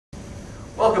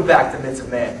Welcome back to Myths of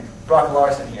Man. Brock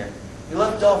Larson here. We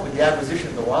left off with the acquisition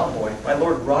of the wild boy by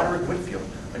Lord Roderick Whitfield,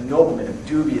 a nobleman of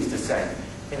dubious descent,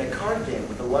 in a card game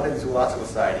with the London Zoological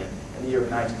Society in the year of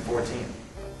 1914.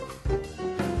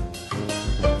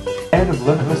 Man of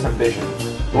limitless ambition,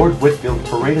 Lord Whitfield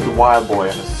paraded the wild boy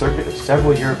on a circuit of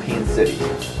several European cities,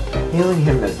 hailing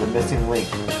him as the missing link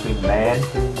between man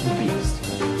and beast.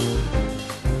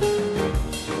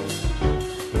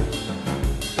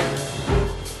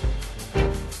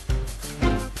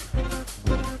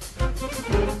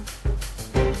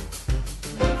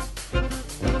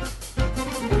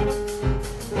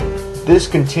 This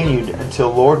continued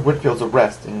until Lord Whitfield's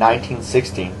arrest in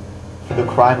 1916 for the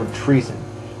crime of treason,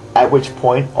 at which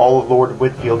point all of Lord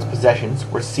Whitfield's possessions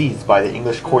were seized by the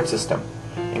English court system,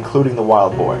 including the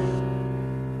wild boy.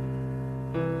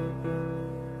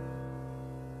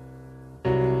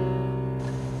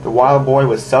 The wild boy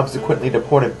was subsequently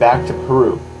deported back to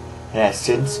Peru and has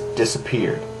since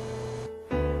disappeared.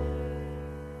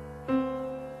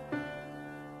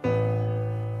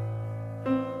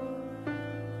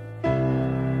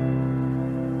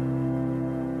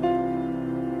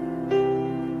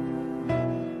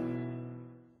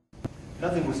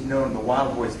 Nothing was known of the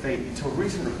wild boy's fate until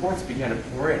recent reports began to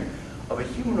pour in of a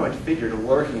humanoid figure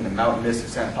lurking in the mountain mist of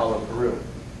Sao Paulo, Peru.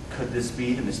 Could this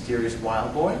be the mysterious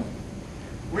wild boy?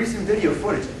 Recent video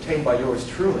footage obtained by yours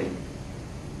truly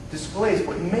displays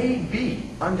what may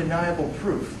be undeniable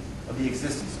proof of the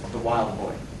existence of the wild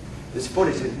boy. This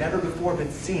footage had never before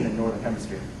been seen in the Northern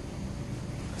Hemisphere.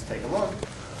 Let's take a look.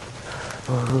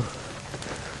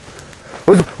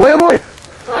 Wild boy!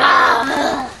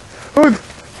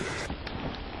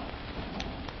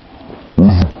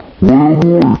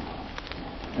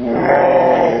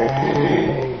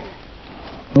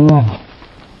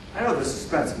 I know the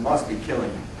suspense must be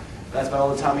killing you. That's about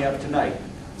all the time we have tonight.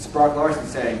 It's Brock Larson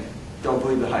saying, don't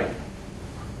believe the hype.